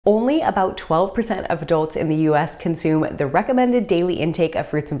Only about 12% of adults in the US consume the recommended daily intake of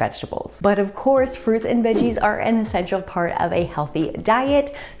fruits and vegetables. But of course, fruits and veggies are an essential part of a healthy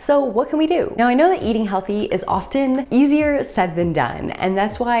diet, so what can we do? Now, I know that eating healthy is often easier said than done, and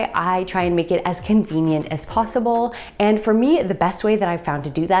that's why I try and make it as convenient as possible. And for me, the best way that I've found to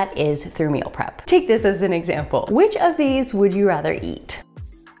do that is through meal prep. Take this as an example. Which of these would you rather eat?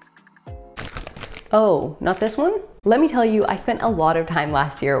 Oh, not this one? Let me tell you, I spent a lot of time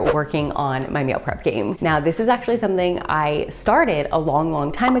last year working on my meal prep game. Now, this is actually something I started a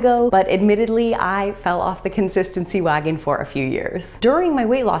long time ago, but admittedly, I fell off the consistency wagon for a few years. During my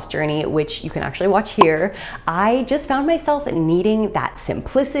weight loss journey, which you can actually watch here, I just found myself needing that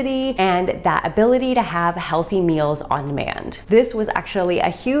simplicity and that ability to have healthy meals on demand. This was actually a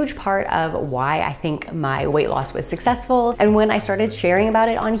huge part of why I think my weight loss was successful. And when I started sharing about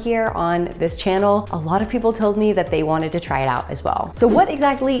it on here on this channel, a lot of people told me that they wanted to try it out as well. So what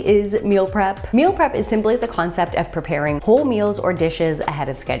exactly is meal prep? Meal prep is simply the concept of preparing whole meals or dishes ahead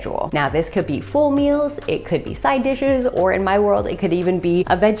of schedule. Now, this could be full meals, it could be side dishes, or in my world, it could even be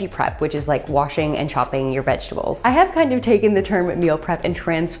a veggie prep, which is like washing and chopping your vegetables. I have kind of taken the term meal prep and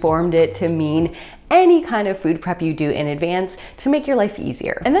transformed it to mean any kind of food prep you do in advance to make your life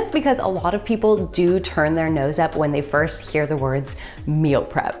easier. And that's because a lot of people do turn their nose up when they first hear the words meal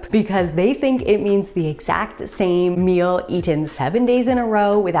prep, because they think it means the exact same meal eaten 7 days in a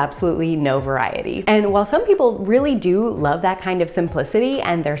row with absolutely no variety. And while some people really do love that kind of simplicity,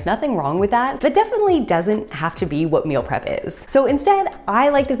 and there's nothing wrong with that, that definitely doesn't have to be what meal prep is. So instead, I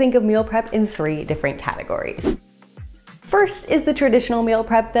like to think of meal prep in 3 different categories. First is the traditional meal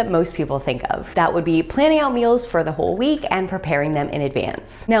prep that most people think of. That would be planning out meals for the whole week and preparing them in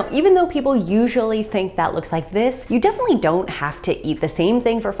advance. Now, even though people usually think that looks like this, you definitely don't have to eat the same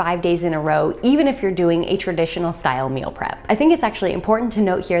thing for 5 days in a row, even if you're doing a traditional style meal prep. I think it's actually important to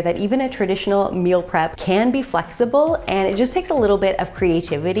note here that even a traditional meal prep can be flexible, and it just takes a little bit of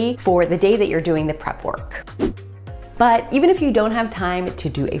creativity for the day that you're doing the prep work. But even if you don't have time to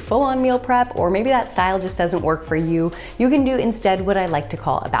do a full-on meal prep, or maybe that style just doesn't work for you, you can do instead what I like to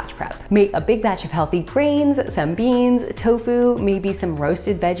call a batch prep. Make a big batch of healthy grains, some beans, tofu, maybe some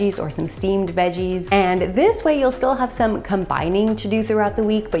roasted veggies or some steamed veggies. And this way you'll still have some combining to do throughout the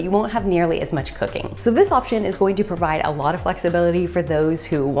week, but you won't have nearly as much cooking. So this option is going to provide a lot of flexibility for those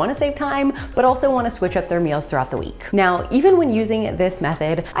who want to save time, but also want to switch up their meals throughout the week. Now, even when using this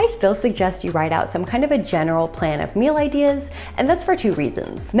method, I still suggest you write out some kind of a general plan of meal ideas, and that's for 2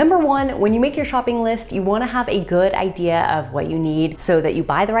 reasons. Number 1, when you make your shopping list, you want to have a good idea of what you need so that you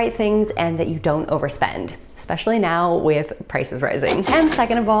buy the right things and that you don't overspend, especially now with prices rising. And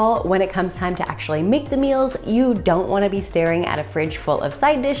second of all, when it comes time to actually make the meals, you don't want to be staring at a fridge full of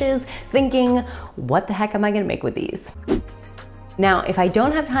side dishes thinking, what the heck am I going to make with these? Now, if I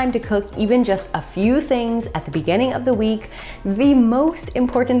don't have time to cook even just a few things at the beginning of the week, the most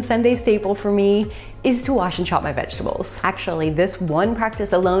important Sunday staple for me is to wash and chop my vegetables. Actually, this one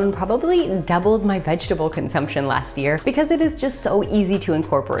practice alone probably doubled my vegetable consumption last year because it is just so easy to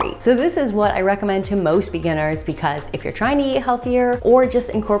incorporate. So this is what I recommend to most beginners, because if you're trying to eat healthier or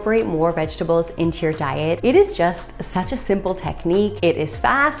just incorporate more vegetables into your diet, it is just such a simple technique. It is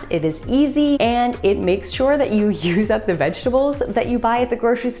fast, it is easy, and it makes sure that you use up the vegetables that you buy at the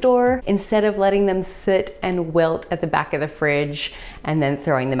grocery store instead of letting them sit and wilt at the back of the fridge and then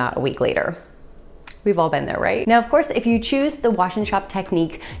throwing them out a week later. We've all been there, right? Now, of course, if you choose the wash and chop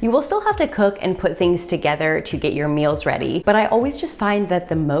technique, you will still have to cook and put things together to get your meals ready. But I always just find that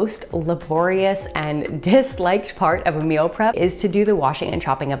the most laborious and disliked part of a meal prep is to do the washing and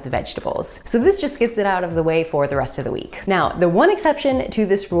chopping of the vegetables. So this just gets it out of the way for the rest of the week. Now, the one exception to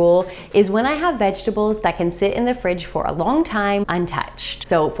this rule is when I have vegetables that can sit in the fridge for a long time untouched.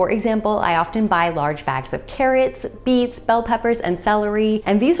 So for example, I often buy large bags of carrots, beets, bell peppers, and celery,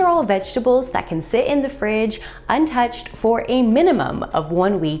 and these are all vegetables that can sit in the fridge untouched for a minimum of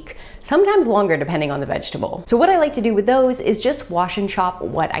 1 week, sometimes longer depending on the vegetable. So what I like to do with those is just wash and chop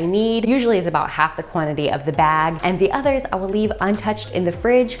what I need. Usually is about half the quantity of the bag, and the others I will leave untouched in the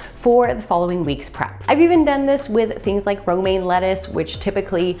fridge for the following week's prep. I've even done this with things like romaine lettuce, which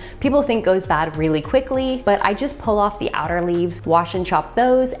typically people think goes bad really quickly, but I just pull off the outer leaves, wash and chop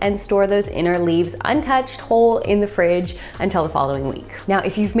those, and store those inner leaves untouched whole in the fridge until the following week. Now,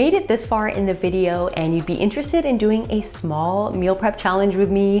 if you've made it this far in the video and you'd be interested in doing a small meal prep challenge with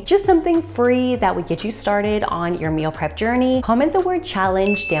me, just something free that would get you started on your meal prep journey, comment the word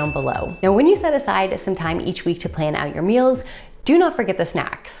challenge down below. Now, when you set aside some time each week to plan out your meals, Do not forget the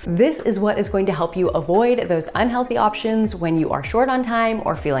snacks. This is what is going to help you avoid those unhealthy options when you are short on time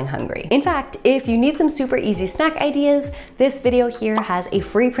or feeling hungry. In fact, if you need some super easy snack ideas, this video here has a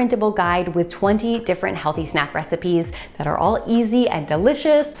free printable guide with 20 different healthy snack recipes that are all easy and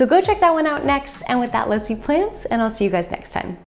delicious. So go check that one out next. And with that, let's eat plants, and I'll see you guys next time.